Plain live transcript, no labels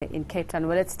in Cape Town.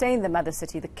 Well, let's stay in the mother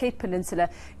city. The Cape Peninsula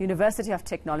University of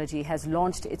Technology has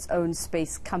launched its own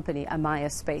space company,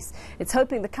 Amaya Space. It's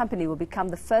hoping the company will become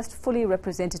the first fully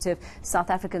representative South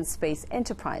African space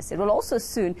enterprise. It will also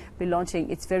soon be launching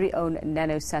its very own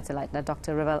nano satellite. Now,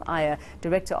 Dr Revel Iyer,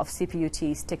 Director of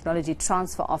CPUT's Technology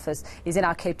Transfer Office, is in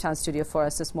our Cape Town studio for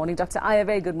us this morning. Dr Iyer,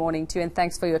 very good morning to you and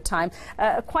thanks for your time.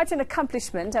 Quite an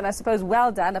accomplishment, and I suppose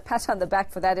well done. A pat on the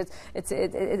back for that.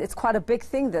 It's quite a big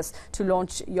thing, this, to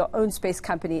launch your own space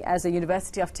company as a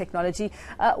University of Technology.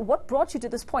 What brought you to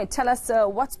this point? Tell us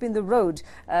what's been the road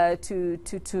to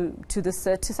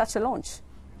such a launch.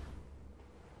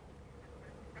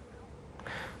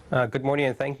 Good morning,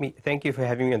 and thank you for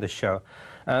having me on the show.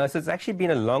 So it's actually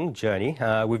been a long journey.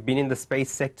 We've been in the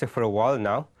space sector for a while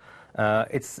now.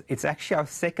 It's actually our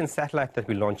second satellite that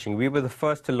we're launching. We were the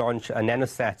first to launch a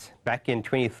nanosat back in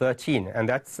 2013, and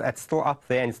that's still up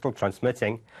there and still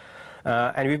transmitting.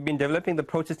 And we've been developing the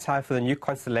prototype for the new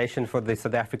constellation for the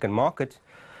South African market.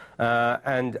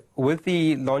 And with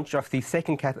the launch of the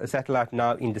second satellite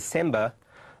now in December,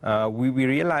 we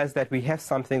realized that we have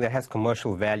something that has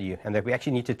commercial value and that we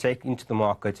actually need to take into the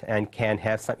market and can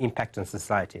have some impact on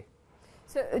society.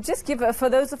 So just give, for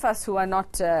those of us who are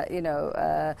not,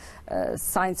 science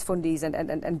fundies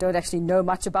and don't actually know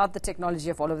much about the technology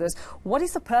of all of this, what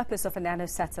is the purpose of a nano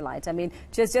satellite? I mean,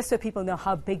 just so people know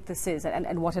how big this is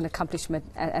and what an accomplishment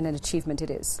and an achievement it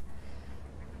is.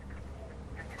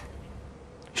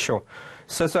 Sure.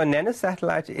 So a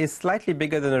nanosatellite is slightly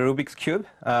bigger than a Rubik's Cube.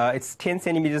 It's 10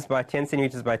 centimeters by 10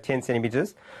 centimeters by 10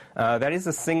 centimeters. That is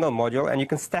a single module, and you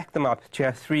can stack them up to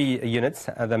have 3 units.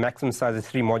 The maximum size is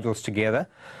 3 modules together.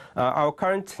 Our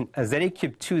current ZA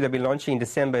Cube 2 that we're launching in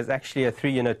December is actually a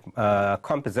 3-unit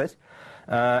composite.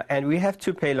 And we have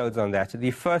 2 payloads on that.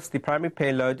 The primary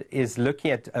payload is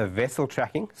looking at vessel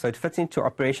tracking. So it fits into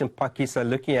Operation Pakisa,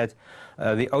 looking at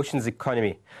the ocean's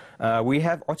economy. We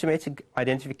have automatic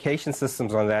identification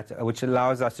systems on that, which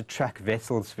allows us to track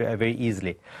vessels very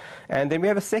easily. And then we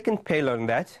have a second payload on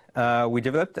that. We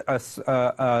developed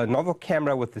a novel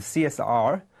camera with the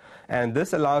CSR, and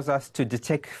this allows us to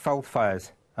detect fault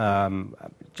fires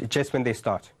just when they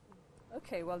start.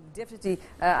 Okay, well, definitely,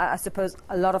 I suppose,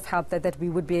 a lot of help that we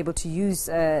would be able to use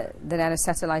the nano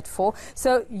satellite for.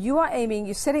 So you're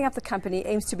setting up the company,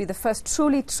 aims to be the first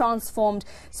truly transformed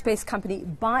space company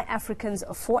by Africans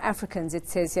for Africans, it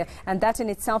says here, and that in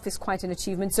itself is quite an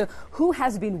achievement. So who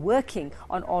has been working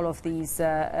on all of these,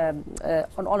 on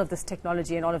all of this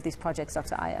technology and all of these projects,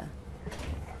 Dr. Iyer?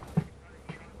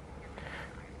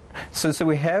 So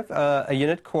we have a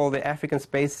unit called the African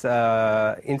Space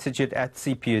Institute at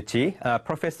CPUT.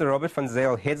 Professor Robert van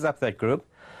Zyl heads up that group,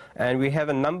 and we have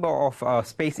a number of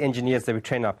space engineers that we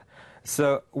train up.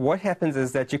 So what happens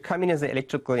is that you come in as an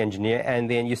electrical engineer, and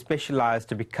then you specialize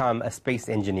to become a space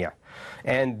engineer.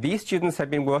 And these students have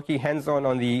been working hands-on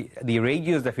on the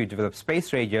radios that we develop,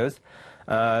 space radios.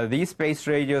 These space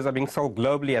radios are being sold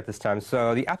globally at this time,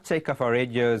 so the uptake of our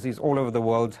radios is all over the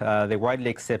world. They're widely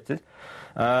accepted.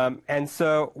 And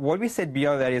so what we said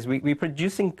beyond that is we're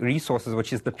producing resources,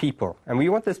 which is the people. And we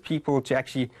want those people to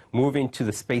actually move into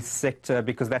the space sector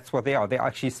because that's what they are. They're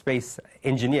actually space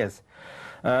engineers.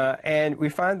 And we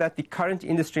found that the current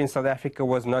industry in South Africa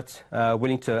was not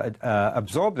willing to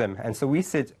absorb them. And so we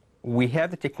said, we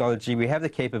have the technology, we have the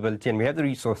capability, and we have the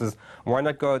resources. Why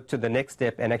not go to the next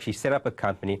step and actually set up a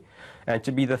company and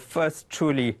to be the first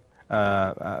truly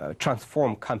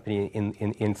transformed company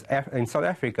in South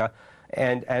Africa?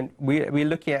 And we're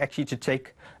looking at actually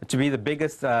to be the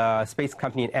biggest space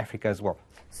company in Africa as well.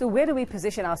 So where do we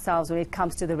position ourselves when it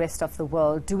comes to the rest of the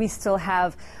world? Do we still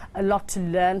have a lot to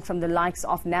learn from the likes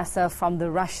of NASA, from the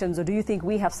Russians, or do you think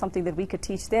we have something that we could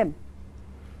teach them?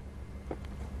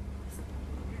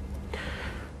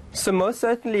 So most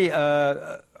certainly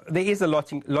there is a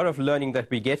lot of learning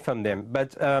that we get from them.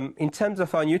 But in terms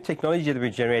of our new technology that we're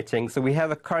generating, so we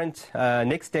have a current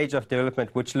next stage of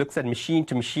development which looks at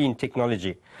machine-to-machine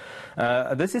technology.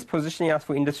 This is positioning us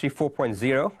for Industry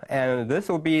 4.0, and this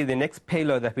will be the next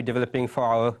payload that we're developing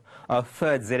for our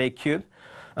third ZA Cube.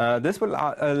 This will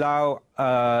allow,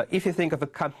 if you think of a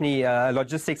company, a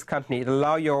logistics company, it'll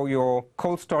allow your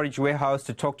cold storage warehouse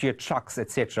to talk to your trucks,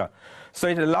 etc. So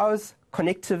it allows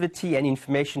connectivity and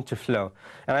information to flow.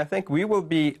 And I think we will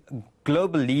be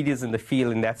global leaders in the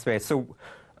field in that space. So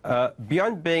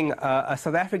beyond being a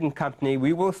South African company,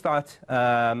 we will start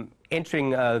entering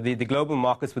the global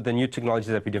markets with the new technologies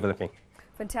that we're developing.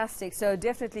 Fantastic. So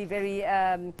definitely very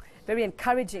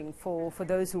encouraging for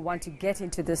those who want to get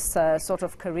into this sort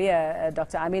of career,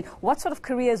 Doctor. I mean, what sort of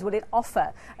careers will it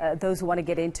offer those who want to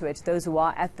get into it, those who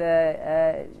are at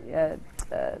the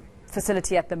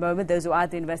facility at the moment, those who are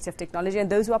at the University of Technology, and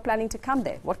those who are planning to come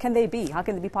there? What can they be? How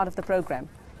can they be part of the program?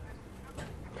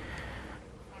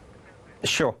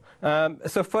 Sure.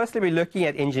 So firstly, we're looking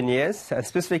at engineers,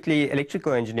 specifically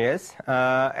electrical engineers,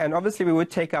 and obviously we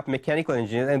would take up mechanical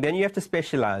engineers, and then you have to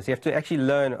specialize. You have to actually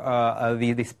learn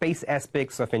the space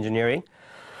aspects of engineering.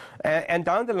 And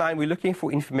down the line, we're looking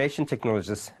for information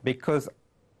technologists, because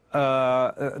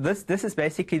this is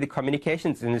basically the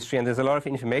communications industry, and there's a lot of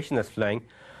information that's flowing.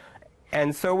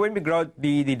 And so when we grow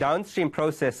the downstream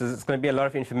processes, it's going to be a lot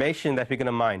of information that we're going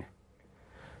to mine.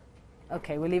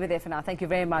 Okay, we'll leave it there for now. Thank you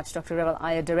very much, Dr. Revel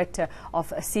Iyer, Director of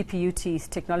CPUT's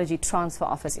Technology Transfer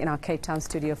Office in our Cape Town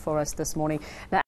studio for us this morning. Now,